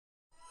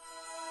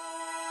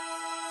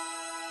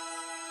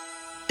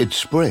It's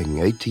spring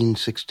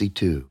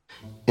 1862.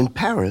 In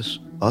Paris,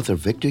 author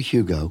Victor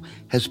Hugo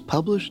has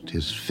published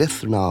his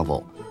fifth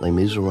novel, Les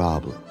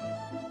Miserables.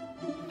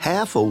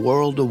 Half a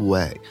world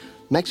away,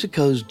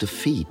 Mexico's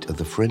defeat of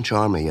the French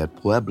army at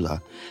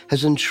Puebla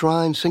has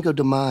enshrined Cinco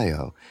de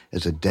Mayo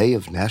as a day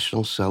of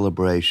national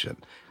celebration.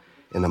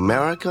 In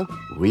America,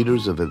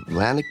 readers of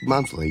Atlantic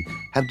Monthly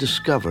have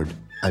discovered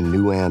a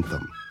new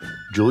anthem,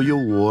 Julia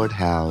Ward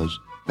Howe's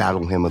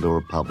Battle Hymn of the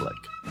Republic.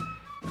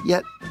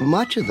 Yet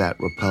much of that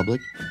republic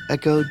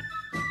echoed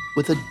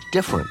with a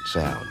different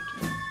sound.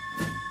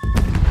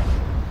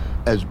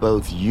 As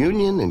both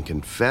Union and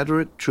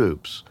Confederate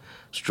troops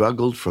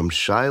struggled from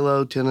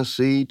Shiloh,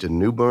 Tennessee to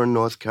New Bern,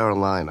 North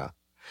Carolina,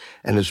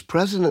 and as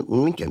President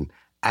Lincoln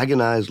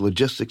agonized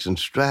logistics and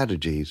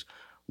strategies,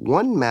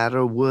 one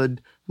matter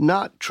would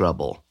not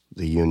trouble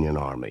the Union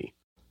Army: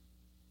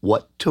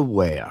 what to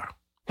wear.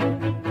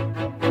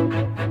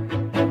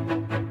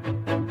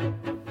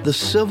 The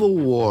Civil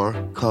War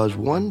caused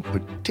one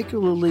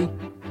particularly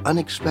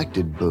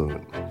unexpected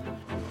boon.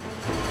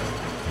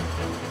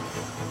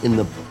 In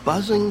the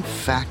buzzing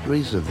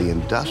factories of the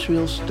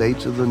industrial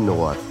states of the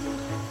North,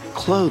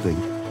 clothing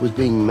was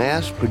being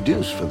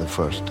mass-produced for the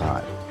first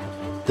time.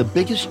 The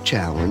biggest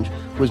challenge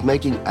was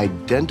making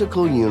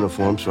identical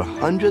uniforms for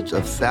hundreds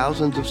of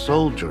thousands of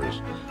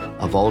soldiers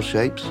of all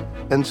shapes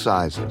and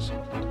sizes.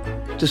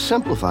 To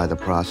simplify the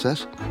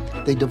process,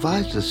 they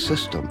devised a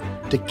system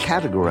to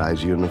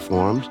categorize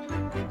uniforms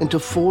into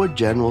 4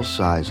 general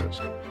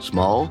sizes: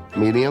 small,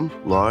 medium,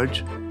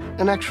 large,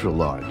 and extra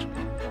large.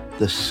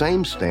 The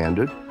same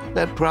standard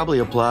that probably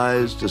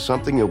applies to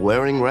something you're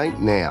wearing right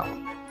now.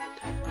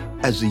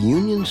 As the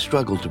Union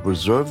struggled to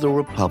preserve the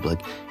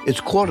Republic,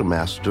 its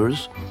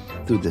quartermasters,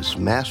 through this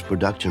mass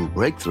production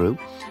breakthrough,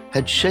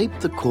 had shaped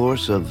the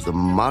course of the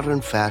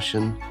modern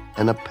fashion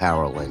and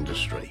apparel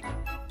industry.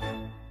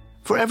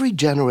 For every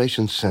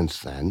generation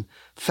since then,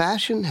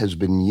 fashion has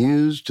been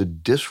used to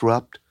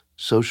disrupt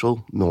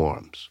social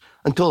norms,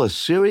 until a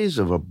series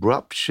of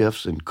abrupt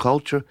shifts in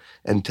culture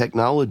and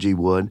technology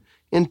would,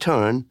 in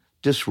turn,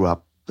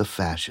 disrupt the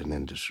fashion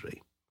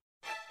industry.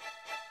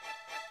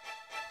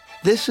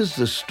 This is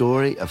the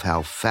story of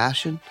how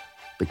fashion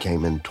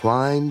became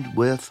entwined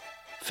with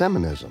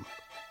feminism,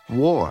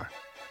 war,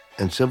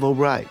 and civil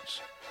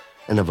rights,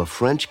 and of a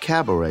French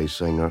cabaret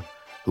singer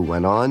who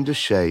went on to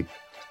shape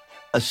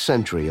a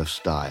century of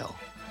style.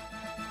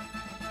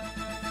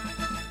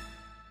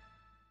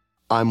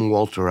 I'm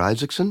Walter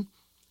Isaacson,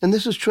 and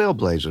this is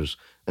Trailblazers,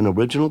 an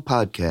original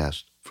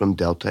podcast from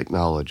Dell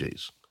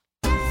Technologies.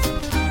 As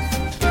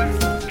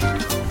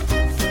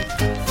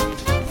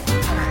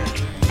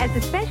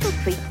a special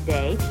treat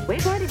today,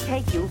 we're going to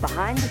take you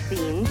behind the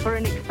scenes for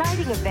an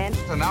exciting event.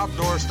 An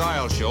outdoor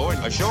style show,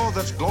 a show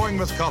that's glowing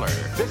with color.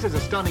 This is a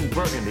stunning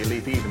burgundy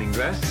leaf evening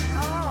dress.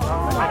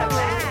 Oh, what a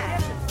bag!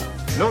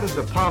 Notice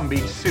the Palm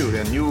Beach suit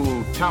in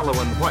new tallow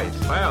and white.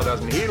 Well,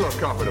 doesn't he look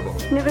comfortable?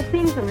 Never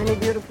seen so many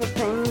beautiful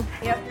things.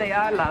 Yes, they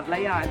are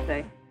lovely, aren't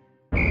they?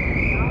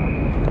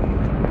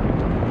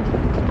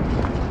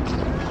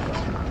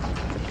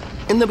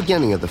 In the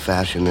beginning of the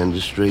fashion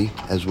industry,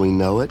 as we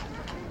know it,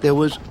 there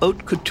was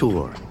haute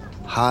couture,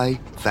 high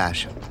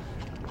fashion.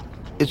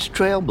 Its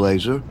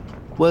trailblazer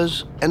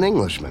was an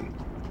Englishman,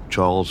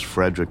 Charles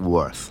Frederick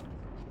Worth.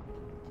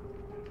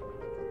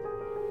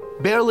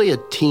 Barely a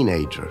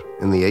teenager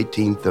in the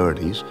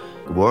 1830s,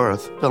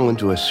 Worth fell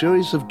into a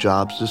series of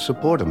jobs to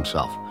support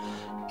himself.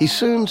 He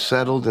soon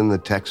settled in the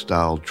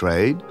textile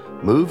trade,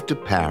 moved to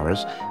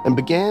Paris, and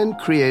began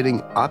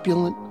creating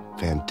opulent,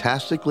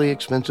 fantastically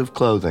expensive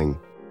clothing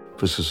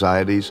for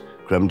society's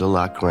creme de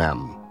la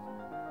creme.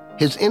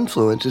 His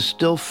influence is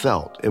still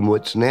felt in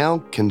what's now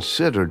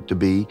considered to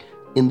be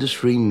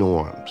industry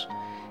norms.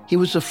 He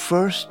was the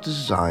first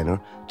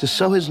designer to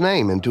sew his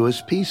name into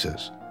his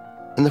pieces,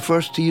 and the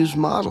first to use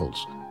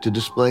models to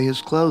display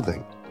his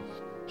clothing.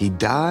 He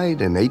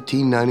died in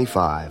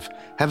 1895,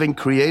 having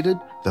created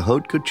the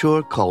haute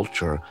couture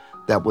culture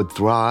that would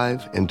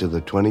thrive into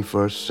the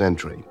 21st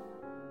century.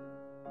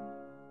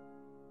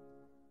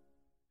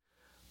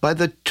 By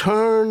the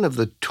turn of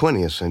the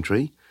 20th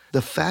century,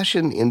 the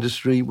fashion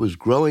industry was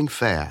growing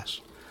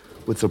fast,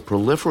 with the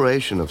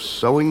proliferation of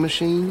sewing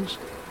machines,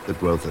 the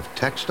growth of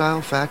textile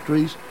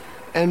factories,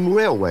 and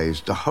railways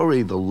to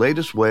hurry the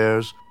latest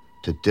wares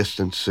to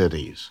distant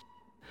cities.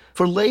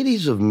 For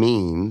ladies of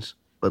means,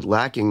 but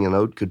lacking an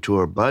haute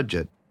couture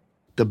budget,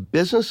 the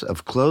business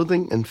of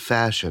clothing and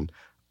fashion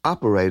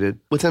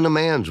operated within a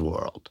man's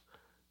world.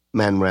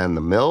 Men ran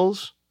the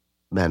mills,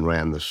 men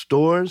ran the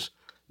stores,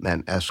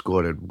 men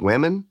escorted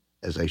women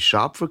as they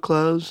shopped for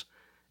clothes,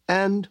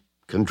 and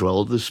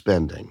controlled the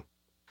spending.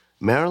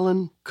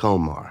 Marilyn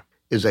Komar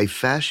is a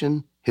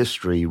fashion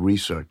history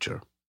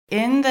researcher.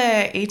 In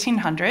the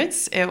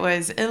 1800s, it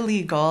was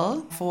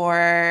illegal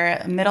for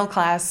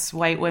middle-class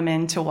white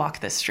women to walk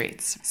the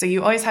streets. So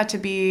you always had to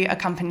be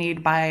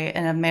accompanied by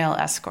a male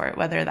escort,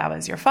 whether that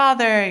was your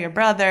father, your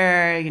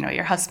brother,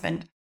 your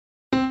husband.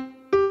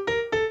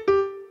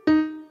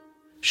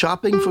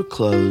 Shopping for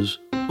clothes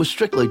was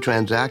strictly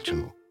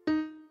transactional.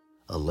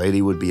 A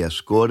lady would be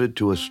escorted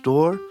to a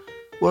store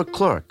where a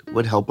clerk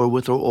would help her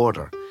with her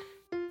order,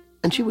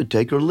 and she would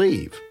take her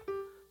leave.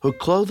 Her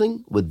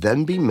clothing would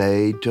then be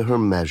made to her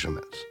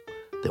measurements.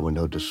 There were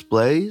no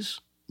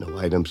displays, no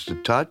items to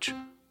touch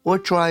or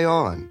try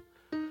on.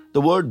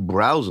 The word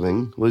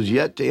browsing was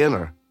yet to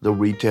enter the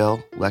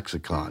retail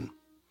lexicon.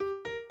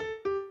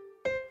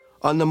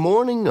 On the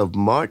morning of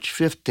March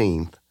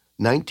 15th,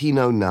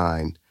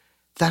 1909,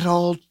 that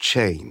all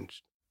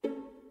changed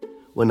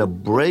when a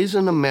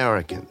brazen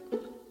American,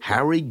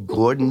 Harry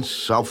Gordon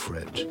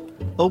Selfridge,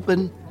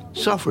 opened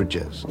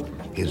Selfridge's,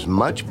 his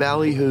much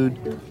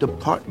ballyhooed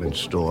department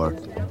store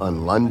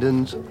on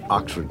London's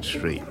Oxford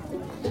Street.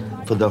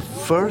 For the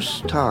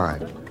first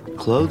time,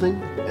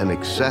 clothing and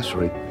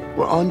accessory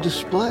were on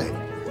display,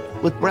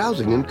 with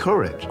browsing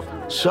encouraged.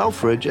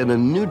 Selfridge and a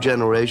new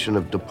generation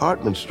of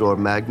department store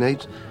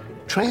magnates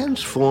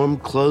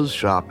transformed clothes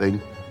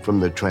shopping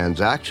from the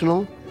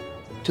transactional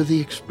to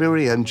the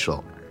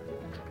experiential.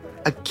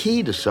 A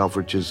key to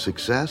Selfridge's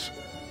success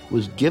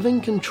was giving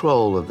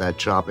control of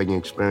that shopping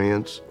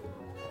experience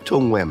to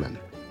women.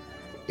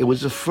 It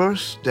was the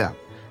first step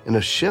in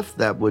a shift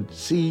that would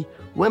see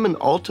women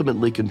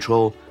ultimately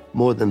control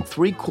more than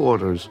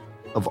 3/4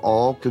 of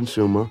all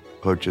consumer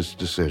purchase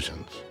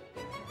decisions.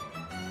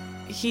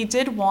 He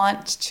did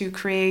want to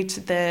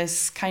create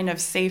this kind of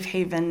safe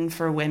haven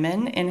for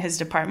women in his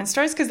department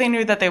stores because they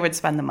knew that they would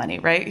spend the money,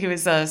 right? He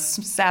was a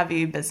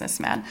savvy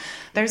businessman.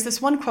 There's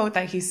this one quote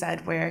that he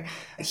said where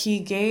he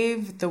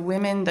gave the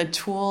women the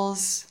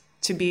tools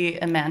to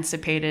be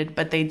emancipated,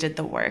 but they did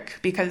the work.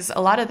 Because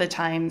a lot of the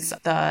times,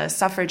 the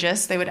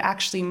suffragists, they would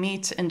actually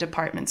meet in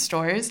department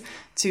stores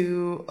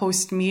to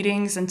host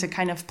meetings and to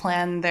kind of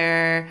plan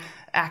their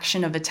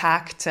action of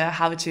attack to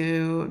how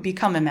to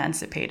become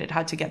emancipated,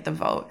 how to get the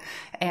vote.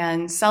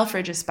 And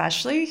Selfridge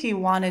especially, he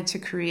wanted to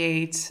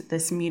create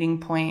this meeting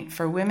point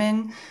for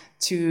women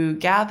to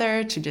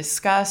gather, to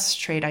discuss,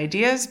 trade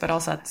ideas, but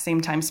also at the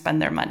same time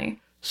spend their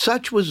money.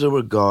 Such was the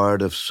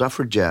regard of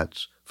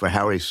suffragettes for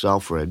Harry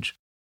Selfridge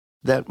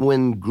that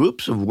when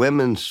groups of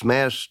women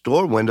smashed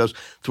store windows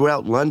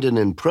throughout London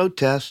in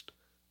protest,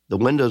 the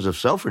windows of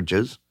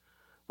Selfridge's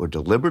were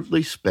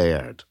deliberately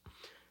spared.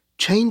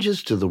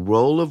 Changes to the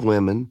role of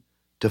women,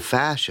 to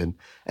fashion,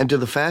 and to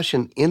the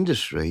fashion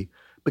industry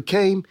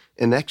became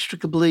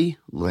inextricably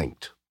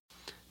linked.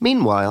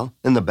 Meanwhile,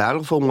 in the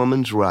battle for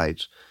women's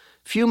rights,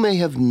 few may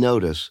have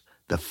noticed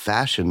the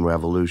fashion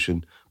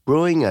revolution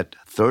brewing at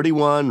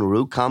 31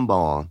 Rue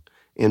Cambon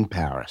in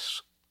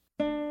Paris.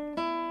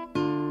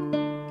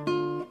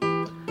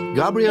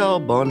 Gabrielle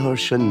Bonheur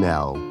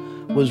Chanel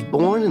was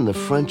born in the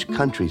French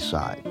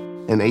countryside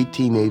in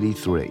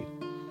 1883.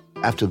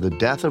 After the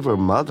death of her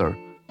mother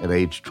at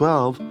age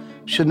 12,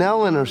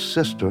 Chanel and her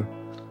sister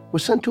were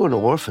sent to an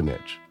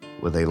orphanage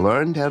where they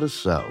learned how to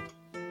sew.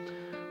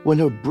 When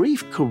her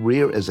brief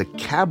career as a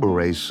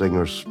cabaret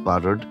singer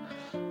sputtered,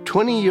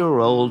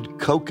 20-year-old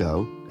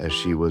Coco, as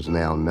she was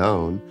now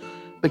known,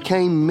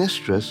 became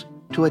mistress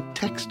to a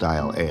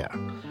textile heir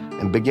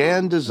and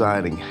began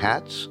designing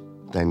hats,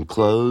 then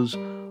clothes,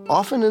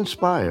 often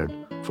inspired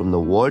from the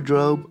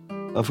wardrobe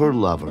of her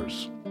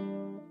lovers.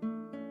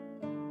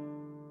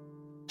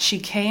 She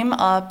came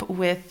up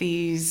with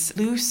these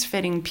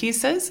loose-fitting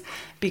pieces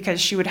because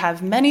she would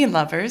have many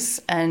lovers,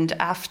 and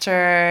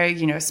after,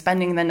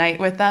 spending the night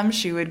with them,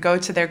 she would go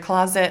to their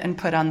closet and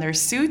put on their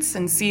suits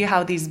and see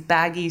how these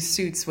baggy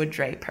suits would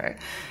drape her.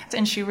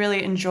 And she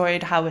really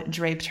enjoyed how it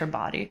draped her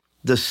body.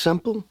 The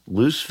simple,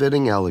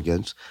 loose-fitting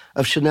elegance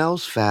of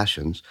Chanel's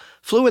fashions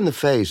flew in the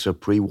face of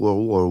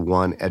pre-World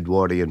War I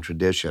Edwardian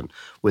tradition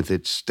with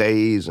its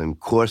stays and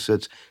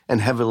corsets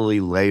and heavily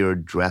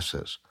layered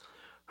dresses.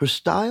 Her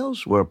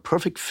styles were a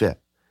perfect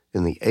fit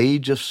in the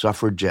age of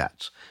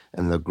suffragettes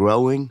and the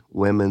growing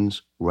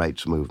women's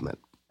rights movement.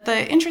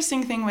 The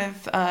interesting thing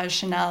with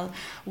Chanel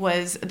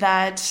was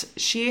that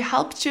she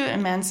helped to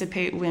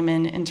emancipate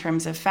women in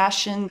terms of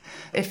fashion.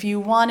 If you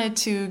wanted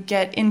to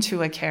get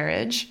into a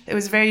carriage, it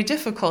was very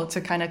difficult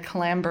to kind of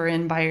clamber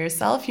in by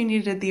yourself. You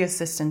needed the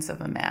assistance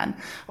of a man.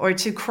 Or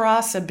to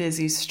cross a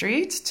busy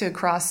street, to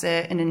cross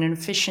it in an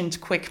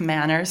efficient, quick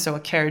manner so a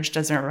carriage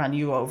doesn't run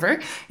you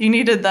over, you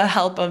needed the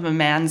help of a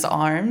man's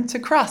arm to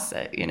cross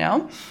it,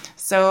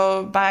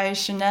 So by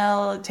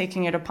Chanel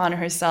taking it upon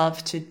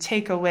herself to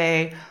take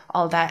away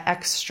all that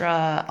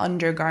extra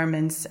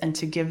undergarments and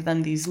to give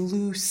them these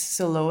loose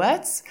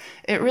silhouettes,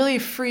 it really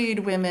freed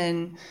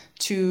women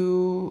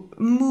to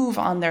move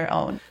on their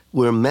own.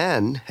 Where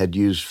men had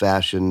used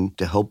fashion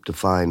to help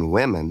define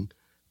women,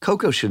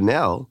 Coco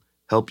Chanel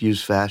helped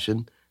use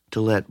fashion to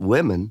let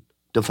women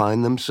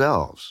define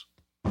themselves.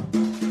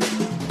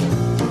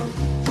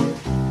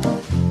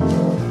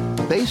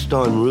 Based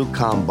on Rue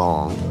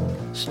Cambon,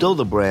 still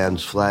the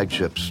brand's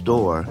flagship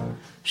store,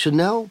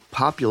 Chanel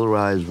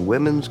popularized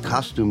women's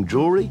costume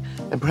jewelry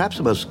and perhaps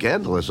the most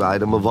scandalous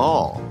item of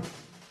all,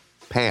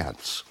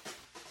 pants.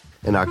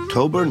 In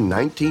October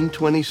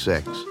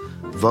 1926,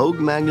 Vogue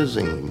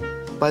magazine,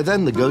 by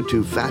then the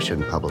go-to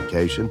fashion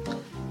publication,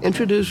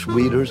 introduced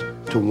readers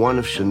to one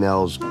of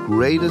Chanel's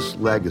greatest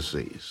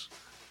legacies,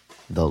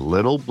 the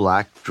little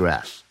black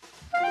dress.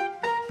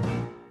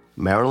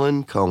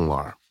 Marilyn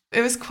Comar. It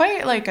was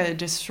quite like a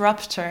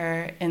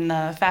disruptor in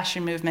the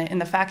fashion movement in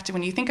the fact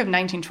when you think of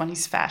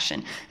 1920s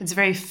fashion, it's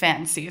very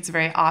fancy, it's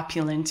very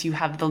opulent, you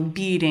have the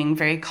beading,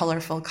 very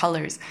colorful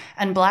colors.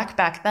 And black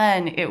back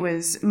then, it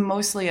was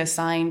mostly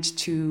assigned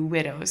to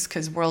widows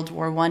because World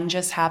War I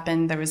just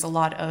happened. There was a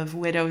lot of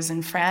widows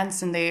in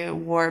France and they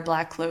wore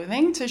black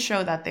clothing to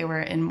show that they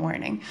were in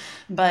mourning.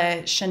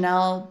 But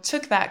Chanel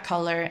took that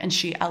color and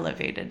she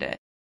elevated it.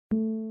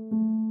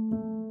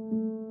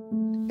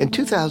 In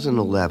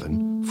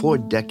 2011, 4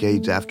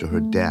 decades after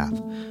her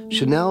death,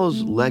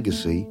 Chanel's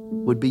legacy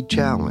would be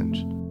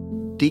challenged.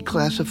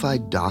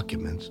 Declassified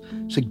documents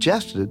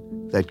suggested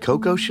that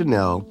Coco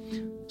Chanel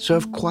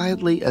served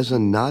quietly as a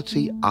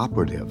Nazi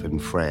operative in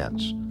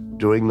France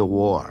during the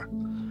war.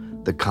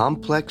 The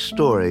complex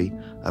story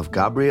of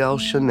Gabrielle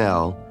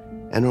Chanel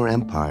and her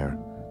empire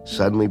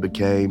suddenly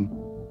became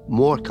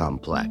more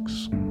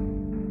complex.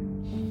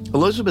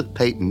 Elizabeth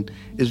Peyton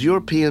is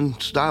European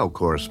style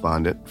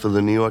correspondent for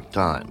the New York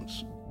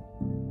Times.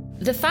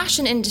 The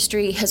fashion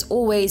industry has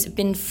always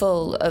been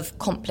full of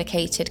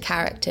complicated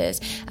characters,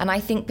 and I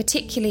think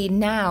particularly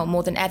now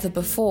more than ever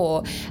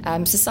before,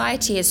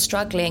 society is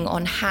struggling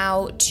on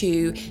how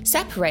to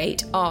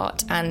separate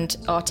art and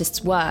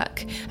artists'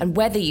 work, and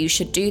whether you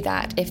should do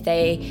that if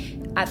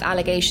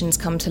allegations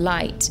come to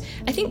light.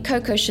 I think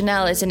Coco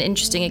Chanel is an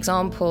interesting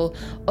example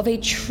of a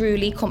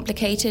truly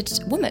complicated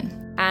woman.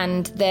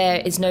 And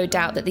there is no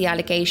doubt that the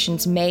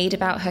allegations made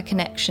about her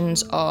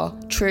connections are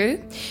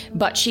true,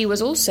 but she was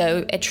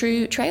also a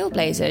true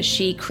trailblazer.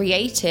 She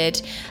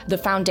created the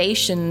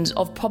foundations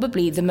of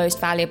probably the most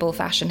valuable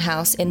fashion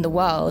house in the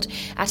world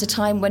at a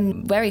time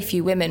when very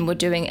few women were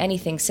doing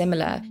anything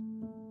similar.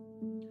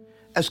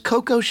 As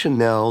Coco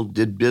Chanel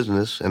did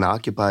business in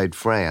occupied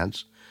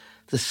France,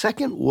 the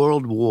Second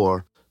World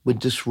War would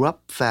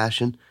disrupt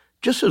fashion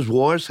just as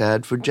wars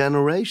had for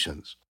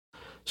generations.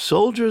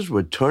 Soldiers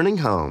returning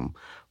home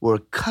were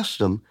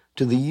accustomed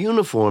to the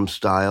uniform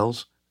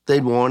styles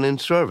they'd worn in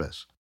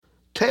service.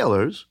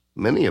 Tailors,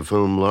 many of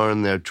whom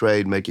learned their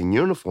trade making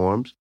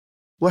uniforms,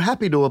 were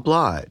happy to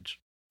oblige.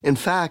 In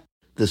fact,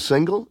 the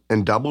single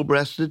and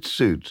double-breasted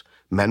suits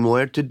men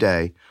wear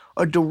today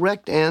are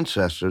direct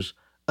ancestors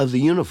of the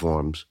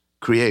uniforms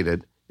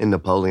created in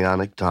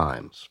Napoleonic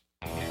times.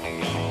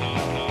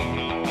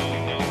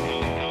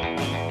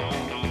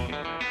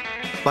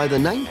 By the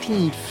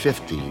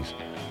 1950s,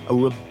 a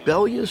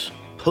rebellious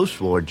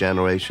post-war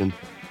generation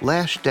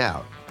lashed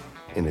out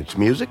in its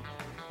music,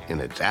 in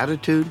its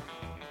attitude,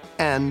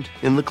 and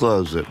in the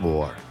clothes it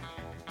wore.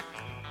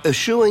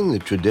 Eschewing the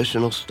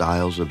traditional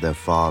styles of their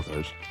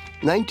fathers,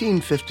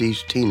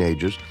 1950s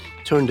teenagers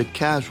turned to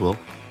casual,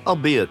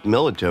 albeit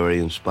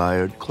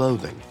military-inspired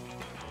clothing.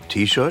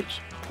 T-shirts,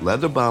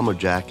 leather bomber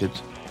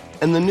jackets,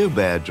 and the new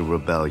badge of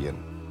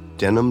rebellion,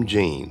 denim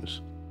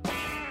jeans.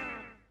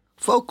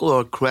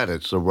 Folklore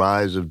credits the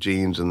rise of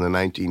jeans in the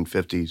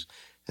 1950s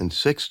and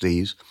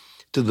 60s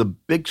to the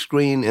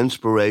big-screen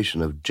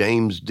inspiration of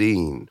James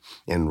Dean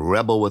in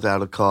Rebel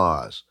Without a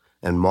Cause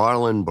and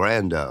Marlon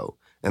Brando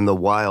in The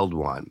Wild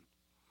One.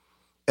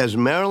 As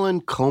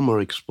Marilyn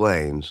Comar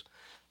explains,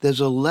 there's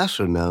a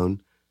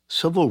lesser-known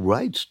civil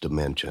rights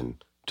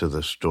dimension to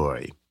the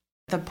story.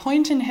 The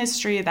point in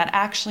history that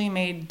actually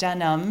made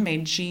denim,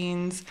 made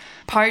jeans,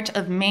 part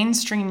of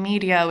mainstream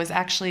media was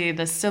actually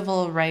the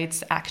civil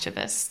rights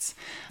activists.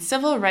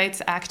 Civil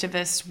rights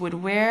activists would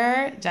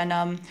wear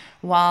denim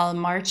while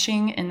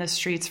marching in the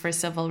streets for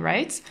civil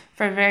rights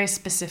for a very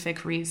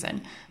specific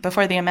reason.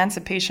 Before the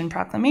Emancipation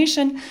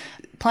Proclamation,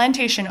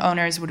 plantation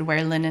owners would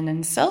wear linen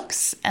and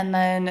silks, and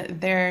then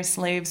their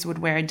slaves would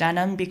wear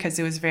denim because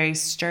it was very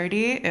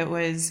sturdy. It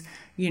was,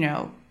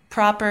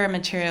 proper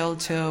material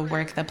to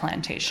work the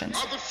plantations.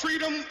 Of the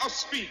freedom of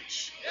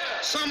speech.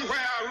 Somewhere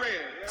I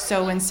read.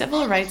 So when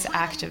civil rights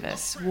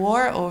activists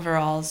wore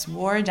overalls,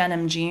 wore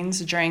denim jeans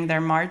during their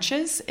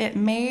marches, it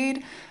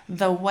made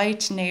the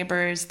white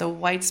neighbors, the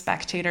white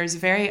spectators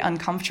very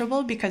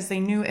uncomfortable because they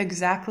knew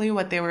exactly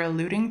what they were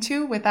alluding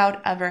to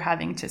without ever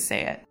having to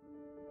say it.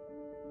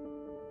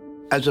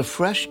 As a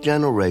fresh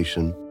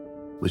generation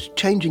was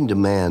changing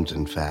demands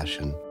in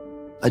fashion,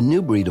 a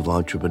new breed of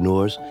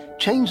entrepreneurs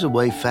changed the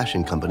way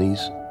fashion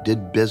companies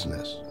did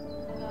business.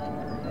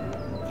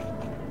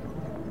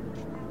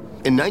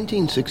 In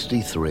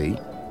 1963,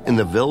 in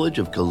the village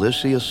of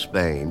Galicia,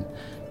 Spain,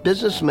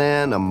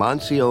 businessman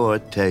Amancio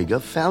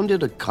Ortega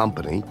founded a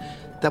company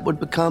that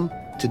would become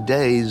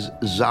today's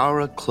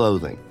Zara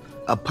Clothing,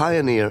 a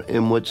pioneer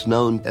in what's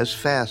known as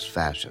fast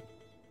fashion.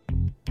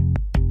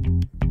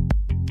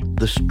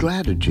 The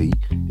strategy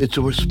is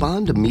to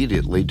respond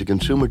immediately to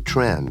consumer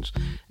trends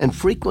and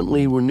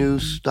frequently renew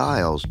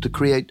styles to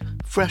create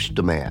fresh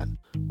demand,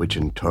 which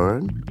in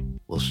turn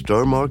will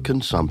stir more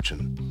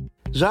consumption.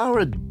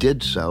 Zara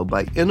did so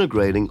by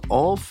integrating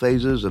all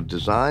phases of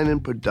design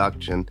and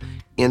production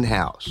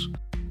in-house.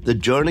 The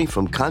journey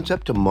from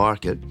concept to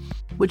market,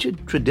 which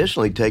had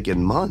traditionally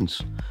taken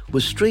months,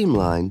 was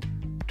streamlined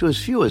to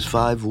as few as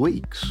 5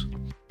 weeks.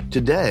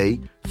 Today,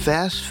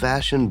 fast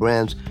fashion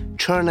brands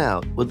churn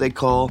out what they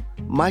call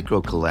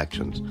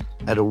micro-collections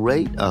at a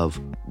rate of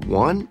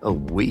 1 a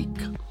week.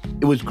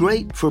 It was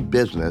great for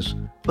business,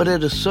 but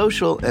at a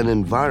social and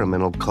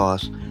environmental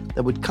cost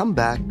that would come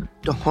back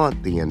to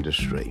haunt the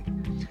industry.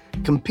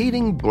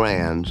 Competing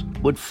brands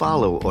would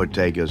follow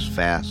Ortega's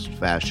fast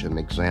fashion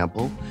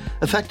example,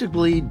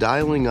 effectively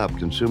dialing up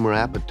consumer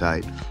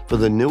appetite for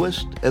the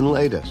newest and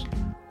latest,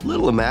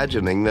 little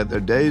imagining that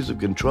their days of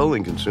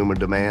controlling consumer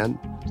demand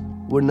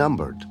were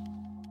numbered.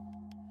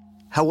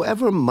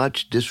 However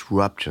much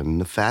disruption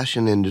the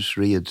fashion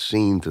industry had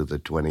seen through the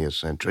 20th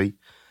century,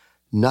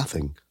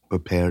 nothing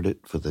prepared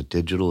it for the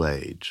digital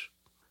age.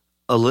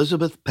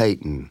 Elizabeth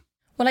Peyton.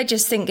 Well, I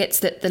just think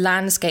it's that the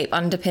landscape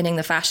underpinning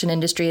the fashion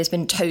industry has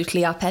been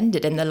totally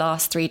upended in the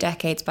last 3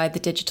 decades by the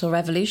digital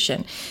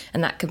revolution.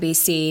 And that can be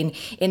seen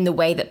in the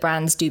way that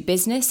brands do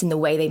business, in the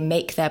way they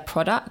make their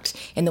product,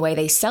 in the way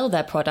they sell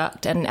their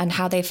product, and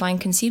how they find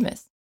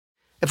consumers.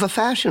 If a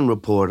fashion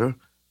reporter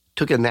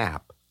took a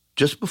nap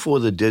just before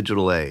the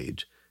digital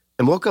age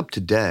and woke up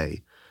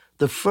today,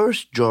 the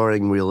first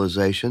jarring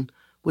realization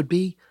would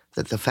be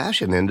that the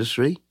fashion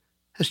industry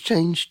has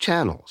changed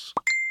channels.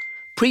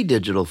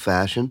 Pre-digital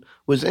fashion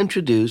was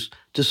introduced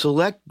to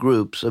select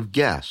groups of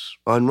guests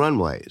on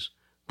runways,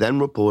 then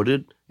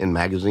reported in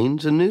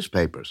magazines and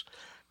newspapers.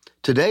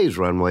 Today's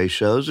runway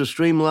shows are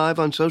streamed live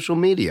on social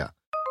media,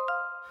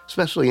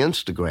 especially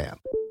Instagram,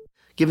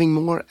 giving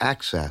more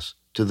access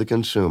to the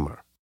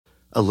consumer.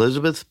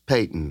 Elizabeth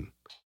Peyton.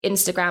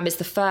 Instagram is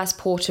the first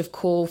port of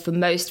call for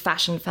most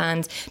fashion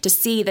fans to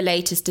see the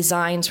latest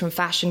designs from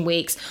fashion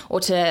weeks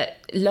or to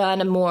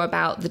learn more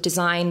about the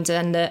designs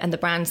and the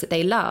brands that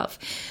they love.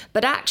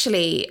 But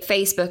actually,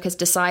 Facebook has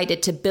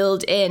decided to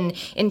build in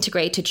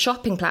integrated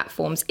shopping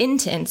platforms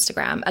into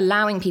Instagram,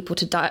 allowing people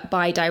to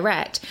buy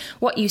direct.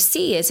 What you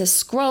see is a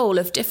scroll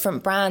of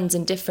different brands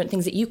and different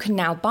things that you can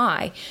now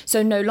buy.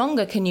 So no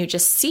longer can you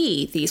just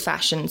see these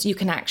fashions, you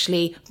can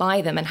actually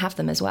buy them and have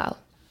them as well.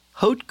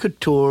 Haute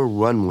couture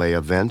runway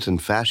events in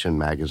fashion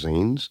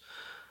magazines,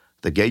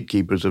 the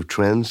gatekeepers of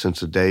trends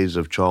since the days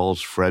of Charles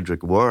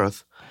Frederick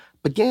Worth,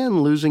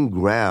 began losing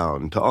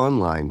ground to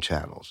online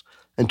channels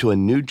and to a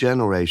new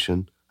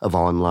generation of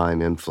online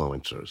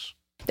influencers.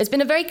 There's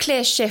been a very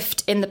clear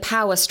shift in the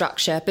power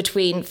structure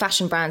between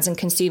fashion brands and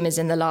consumers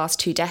in the last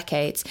 2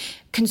 decades.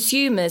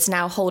 Consumers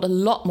now hold a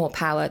lot more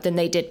power than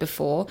they did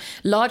before,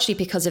 largely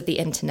because of the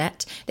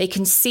internet. They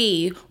can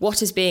see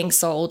what is being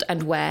sold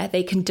and where.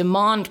 They can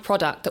demand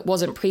product that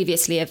wasn't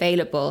previously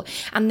available.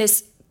 And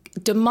this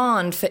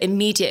demand for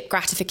immediate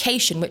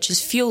gratification, which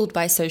is fueled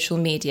by social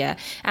media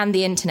and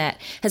the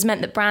internet, has meant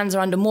that brands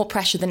are under more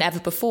pressure than ever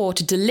before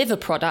to deliver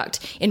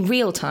product in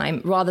real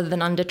time rather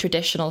than under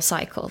traditional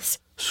cycles.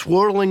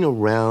 Swirling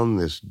around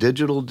this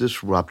digital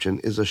disruption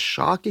is a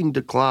shocking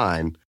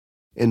decline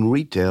in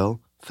retail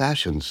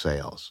fashion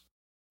sales,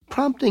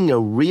 prompting a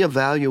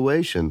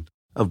reevaluation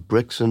of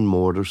bricks and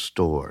mortar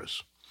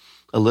stores.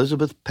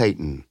 Elizabeth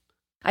Peyton.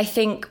 I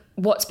think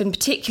what's been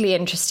particularly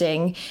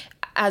interesting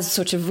as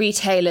sort of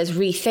retailers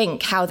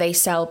rethink how they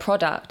sell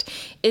product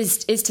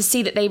is to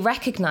see that they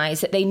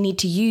recognize that they need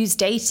to use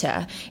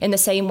data in the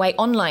same way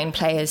online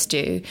players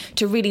do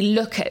to really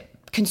look at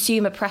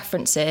consumer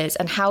preferences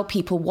and how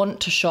people want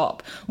to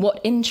shop, what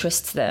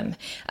interests them.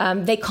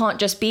 They can't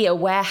just be a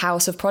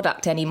warehouse of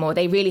product anymore.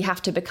 They really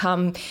have to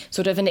become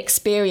sort of an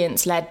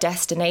experience-led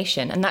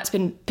destination. And that's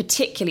been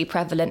particularly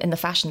prevalent in the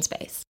fashion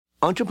space.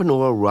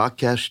 Entrepreneur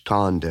Rakesh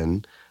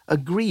Tandon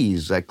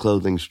agrees that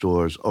clothing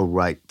stores are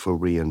ripe for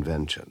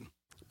reinvention.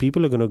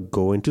 People are going to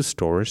go into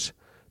stores.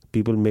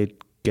 People may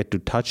get to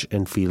touch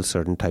and feel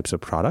certain types of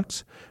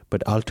products,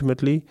 but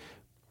ultimately,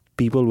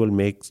 people will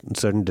make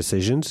certain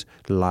decisions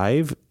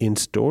live in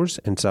stores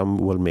and some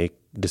will make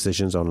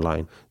decisions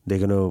online. They're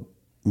going to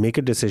make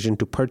a decision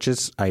to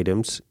purchase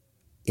items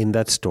in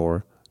that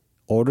store,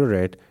 order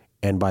it,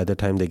 and by the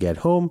time they get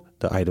home,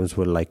 the items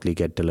will likely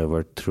get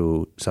delivered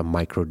through some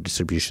micro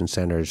distribution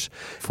centers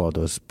for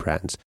those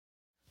brands.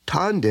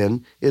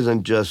 Tandon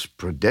isn't just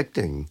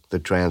predicting the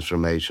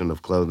transformation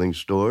of clothing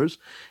stores.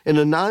 In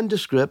a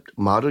nondescript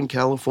modern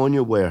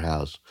California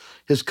warehouse,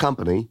 his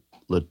company,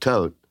 Le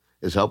Tote,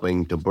 is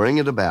helping to bring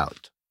it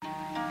about.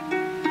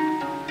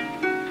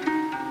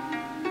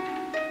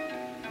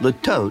 Le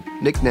Tote,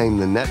 nicknamed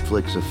the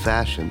Netflix of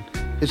fashion,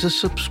 is a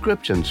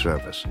subscription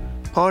service,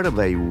 part of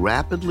a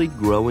rapidly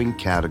growing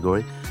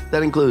category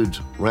that includes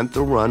Rent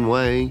the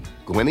Runway,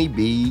 Gwenny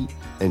B,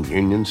 and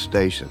Union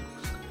Station.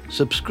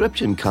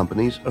 Subscription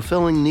companies are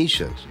filling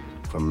niches,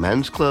 from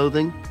men's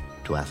clothing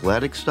to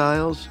athletic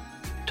styles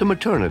to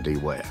maternity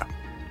wear.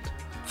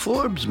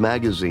 Forbes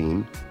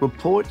magazine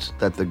reports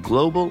that the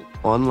global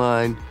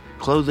online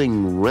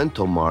clothing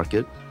rental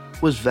market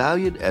was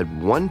valued at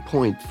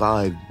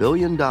 $1.5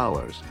 billion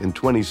in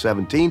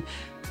 2017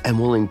 and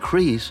will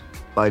increase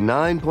by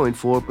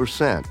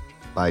 9.4%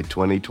 by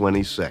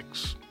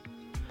 2026.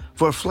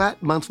 For a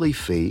flat monthly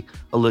fee,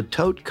 a Le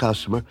Tote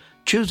customer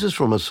chooses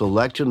from a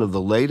selection of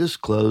the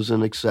latest clothes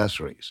and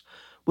accessories,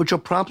 which are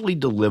promptly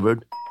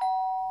delivered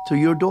to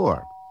your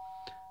door.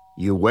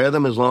 You wear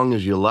them as long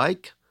as you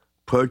like,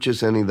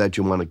 purchase any that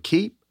you want to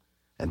keep,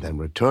 and then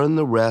return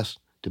the rest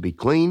to be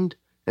cleaned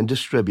and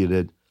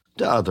distributed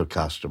to other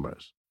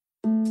customers.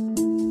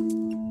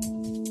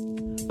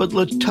 But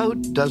Le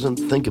Tote doesn't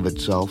think of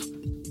itself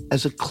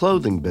as a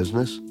clothing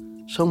business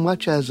so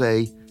much as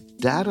a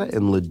data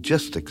and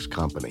logistics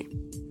company.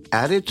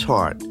 At its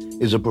heart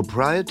is a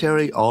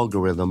proprietary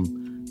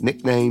algorithm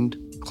nicknamed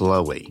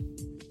Chloe.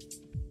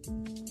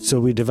 So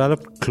we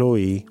developed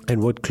Chloe,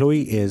 and what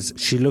Chloe is,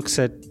 she looks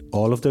at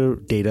all of the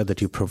data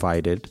that you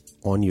provided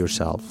on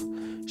yourself.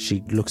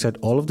 She looks at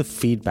all of the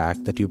feedback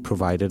that you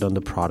provided on the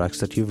products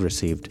that you've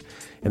received.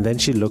 And then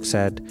she looks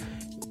at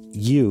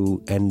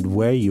you and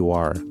where you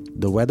are,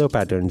 the weather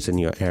patterns in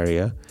your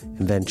area,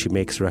 and then she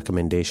makes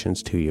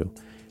recommendations to you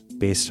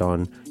based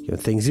on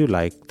things you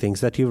like,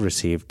 things that you've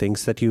received,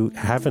 things that you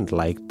haven't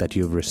liked that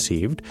you've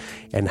received,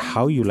 and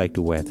how you like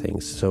to wear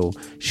things. So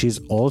she's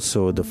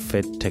also the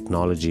fit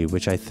technology,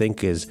 which I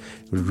think is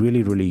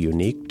really, really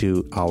unique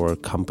to our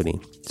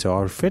company. So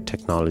our fit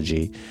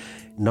technology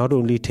not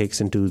only takes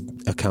into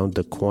account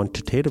the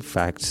quantitative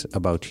facts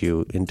about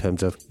you in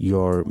terms of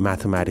your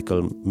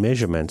mathematical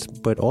measurements,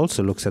 but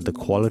also looks at the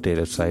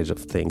qualitative side of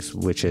things,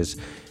 which is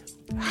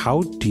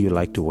how do you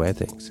like to wear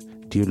things?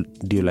 Do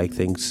you like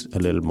things a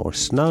little more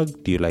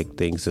snug? Do you like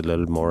things a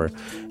little more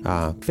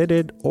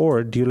fitted?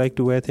 Or do you like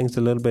to wear things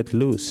a little bit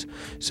loose?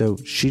 So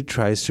she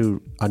tries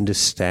to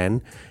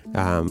understand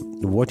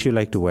what you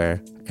like to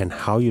wear and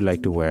how you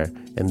like to wear,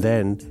 and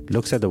then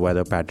looks at the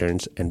weather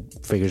patterns and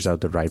figures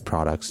out the right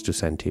products to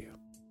send to you.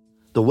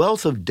 The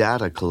wealth of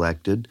data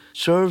collected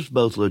serves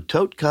both Le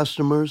Tote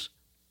customers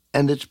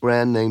and its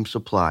brand name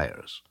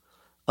suppliers,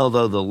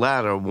 although the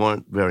latter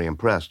weren't very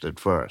impressed at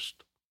first.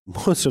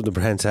 Most of the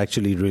brands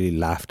actually really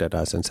laughed at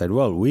us and said,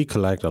 well, we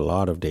collect a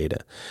lot of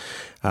data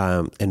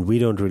and we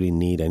don't really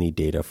need any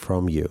data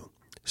from you.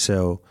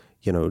 So,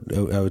 I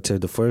would say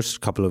the first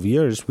couple of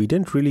years, we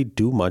didn't really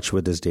do much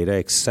with this data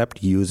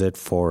except use it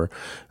for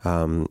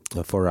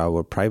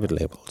our private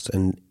labels.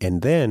 And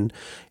then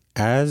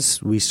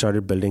as we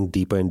started building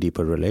deeper and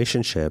deeper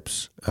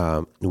relationships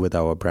with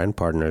our brand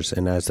partners,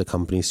 and as the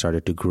company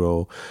started to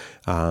grow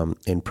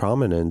in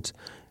prominence,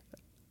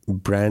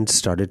 brands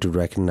started to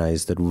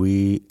recognize that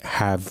we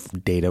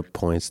have data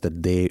points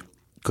that they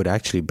could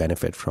actually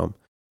benefit from.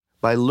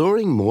 By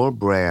luring more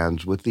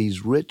brands with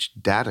these rich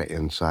data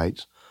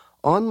insights,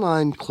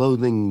 online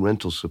clothing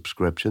rental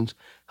subscriptions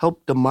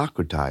help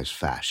democratize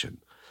fashion,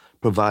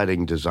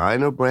 providing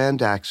designer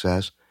brand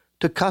access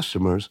to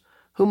customers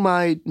who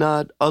might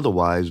not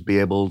otherwise be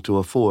able to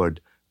afford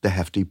the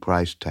hefty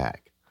price tag.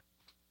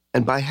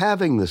 And by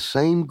having the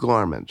same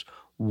garments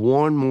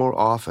worn more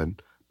often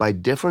by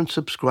different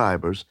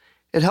subscribers,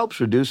 it helps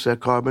reduce their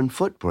carbon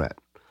footprint.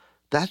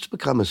 That's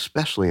become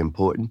especially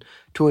important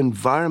to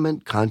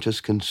environment-conscious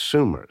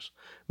consumers,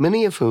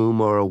 many of whom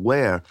are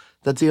aware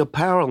that the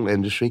apparel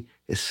industry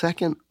is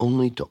second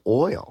only to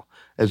oil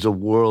as the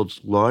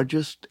world's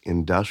largest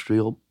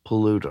industrial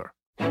polluter.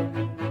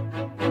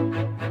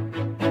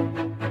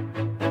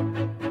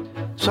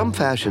 Some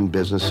fashion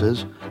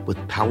businesses with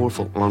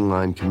powerful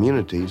online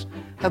communities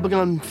have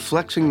begun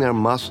flexing their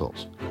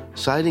muscles,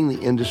 citing the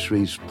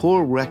industry's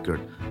poor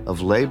record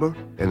of labor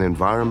and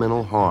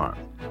environmental harm.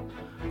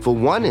 For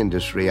one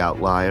industry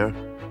outlier,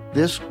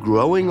 this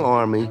growing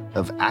army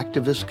of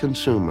activist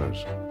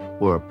consumers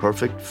were a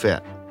perfect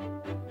fit.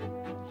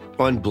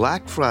 On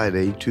Black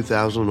Friday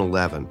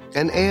 2011,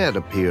 an ad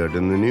appeared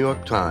in the New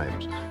York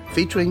Times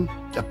featuring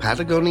a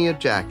Patagonia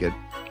jacket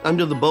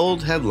under the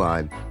bold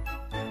headline,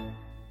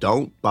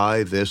 "Don't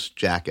buy this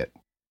jacket."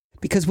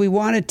 Because we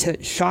wanted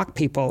to shock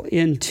people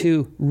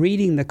into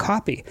reading the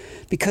copy,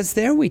 because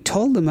there we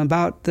told them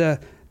about the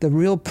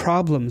real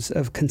problems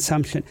of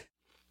consumption.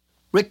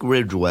 Rick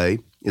Ridgway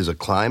is a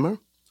climber,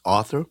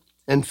 author,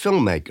 and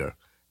filmmaker,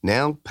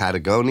 now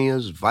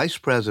Patagonia's Vice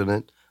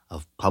President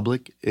of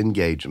Public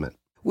Engagement.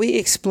 We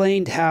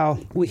explained how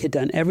we had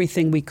done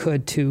everything we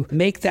could to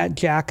make that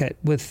jacket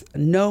with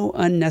no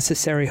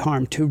unnecessary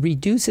harm, to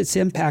reduce its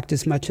impact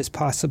as much as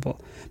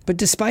possible. But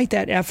despite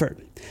that effort,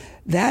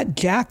 that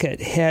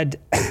jacket had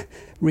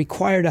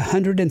required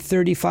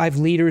 135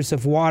 liters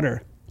of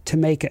water to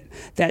make it.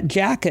 That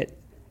jacket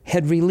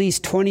had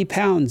released 20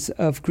 pounds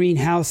of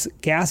greenhouse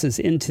gases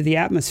into the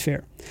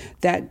atmosphere.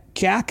 That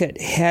jacket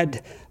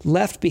had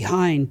left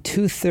behind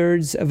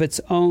 2/3 of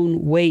its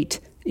own weight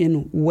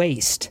in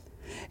waste.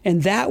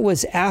 And that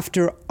was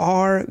after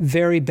our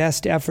very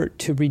best effort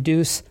to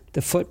reduce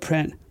the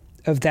footprint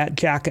of that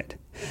jacket.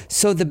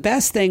 So the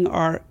best thing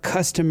our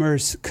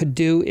customers could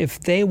do if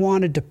they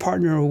wanted to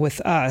partner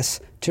with us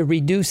to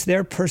reduce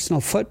their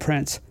personal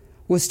footprints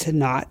was to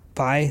not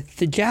buy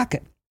the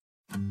jacket.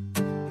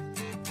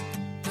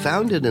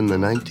 Founded in the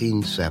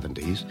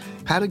 1970s,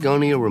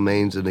 Patagonia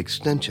remains an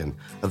extension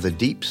of the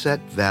deep-set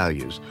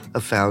values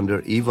of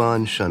founder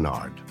Yvon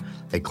Chouinard,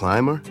 a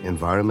climber,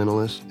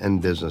 environmentalist,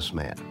 and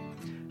businessman.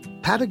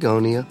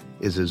 Patagonia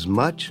is as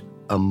much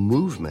a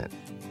movement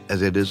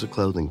as it is a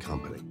clothing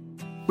company.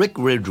 Rick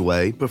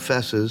Ridgway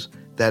professes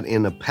that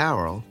in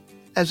apparel,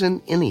 as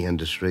in any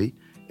industry,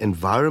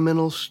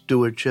 environmental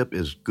stewardship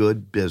is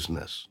good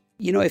business.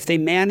 You know, if they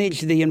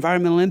manage the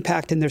environmental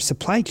impact in their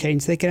supply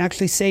chains, they can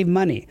actually save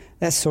money.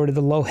 That's sort of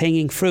the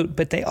low-hanging fruit.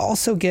 But they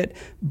also get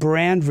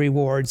brand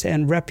rewards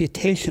and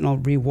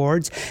reputational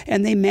rewards,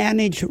 and they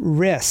manage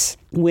risks.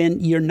 When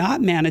you're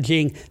not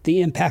managing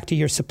the impact of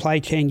your supply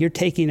chain, you're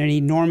taking an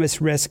enormous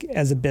risk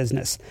as a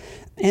business.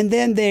 And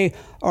then they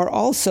are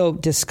also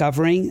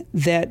discovering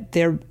that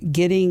they're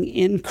getting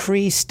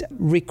increased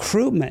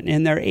recruitment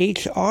in their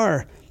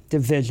HR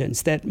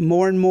divisions, that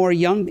more and more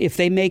if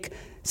they make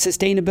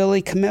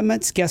sustainability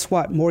commitments, guess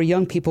what? More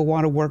young people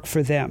want to work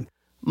for them.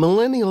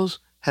 Millennials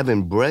have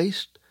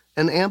embraced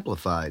and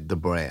amplified the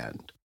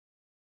brand.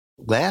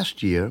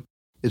 Last year,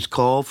 its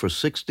call for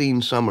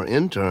 16 summer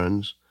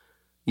interns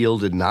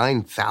yielded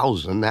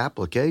 9,000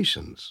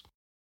 applications.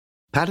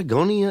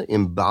 Patagonia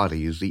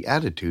embodies the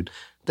attitude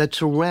that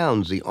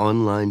surrounds the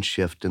online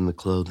shift in the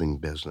clothing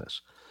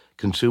business.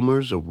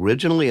 Consumers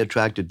originally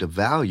attracted to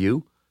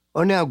value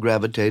are now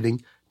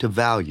gravitating to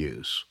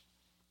values.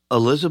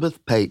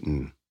 Elizabeth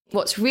Payton.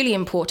 What's really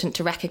important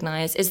to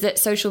recognize is that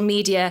social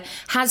media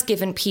has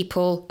given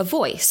people a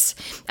voice.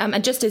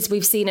 And just as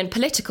we've seen in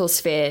political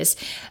spheres,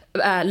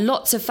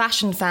 lots of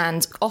fashion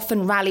fans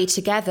often rally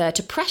together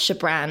to pressure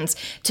brands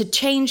to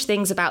change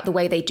things about the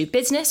way they do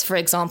business. For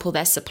example,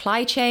 their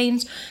supply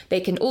chains.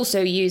 They can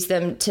also use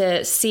them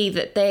to see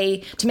that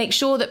to make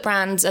sure that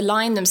brands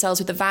align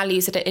themselves with the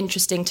values that are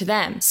interesting to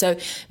them. So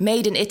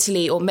made in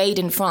Italy or made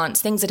in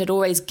France, things that had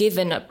always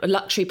given a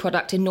luxury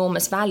product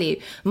enormous value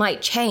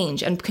might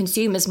change, and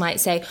consumers might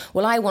say,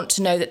 well, I want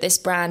to know that this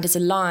brand is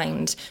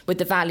aligned with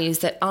the values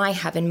that I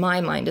have in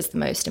my mind as the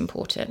most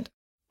important.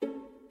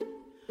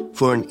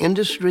 For an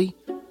industry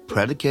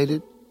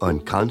predicated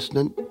on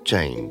constant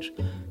change,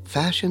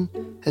 fashion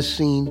has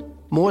seen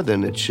more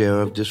than its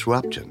share of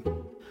disruption.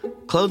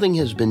 Clothing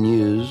has been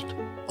used,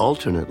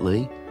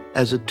 alternately,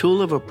 as a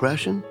tool of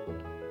oppression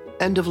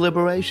and of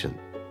liberation.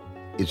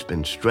 It's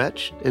been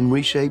stretched and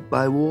reshaped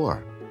by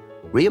war,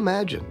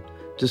 reimagined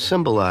to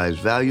symbolize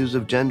values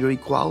of gender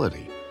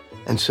equality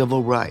and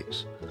civil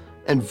rights,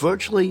 and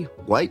virtually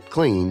wiped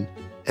clean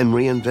and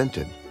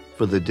reinvented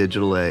for the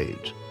digital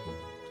age.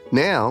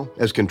 Now,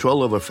 as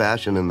control over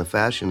fashion in the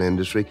fashion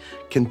industry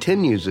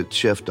continues its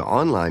shift to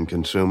online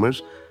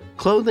consumers,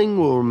 clothing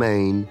will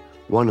remain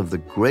one of the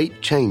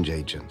great change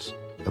agents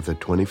of the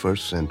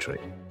 21st century.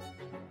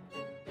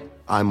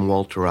 I'm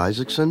Walter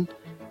Isaacson,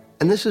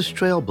 and this is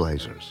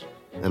Trailblazers,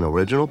 an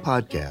original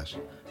podcast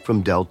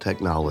from Dell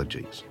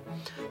Technologies.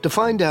 To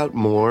find out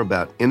more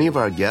about any of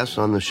our guests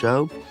on the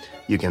show,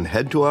 you can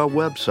head to our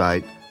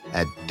website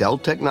at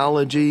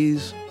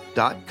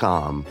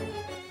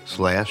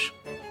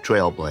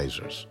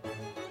delltechnologies.com/Trailblazers.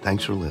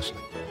 Thanks for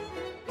listening.